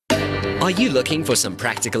Are you looking for some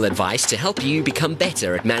practical advice to help you become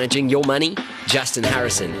better at managing your money? Justin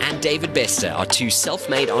Harrison and David Bester are two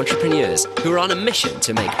self-made entrepreneurs who are on a mission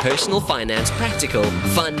to make personal finance practical,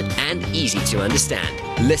 fun, and easy to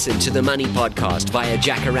understand. Listen to the Money Podcast via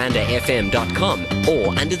jacarandafm.com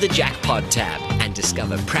or under the Jackpot tab and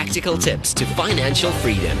discover practical tips to financial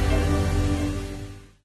freedom.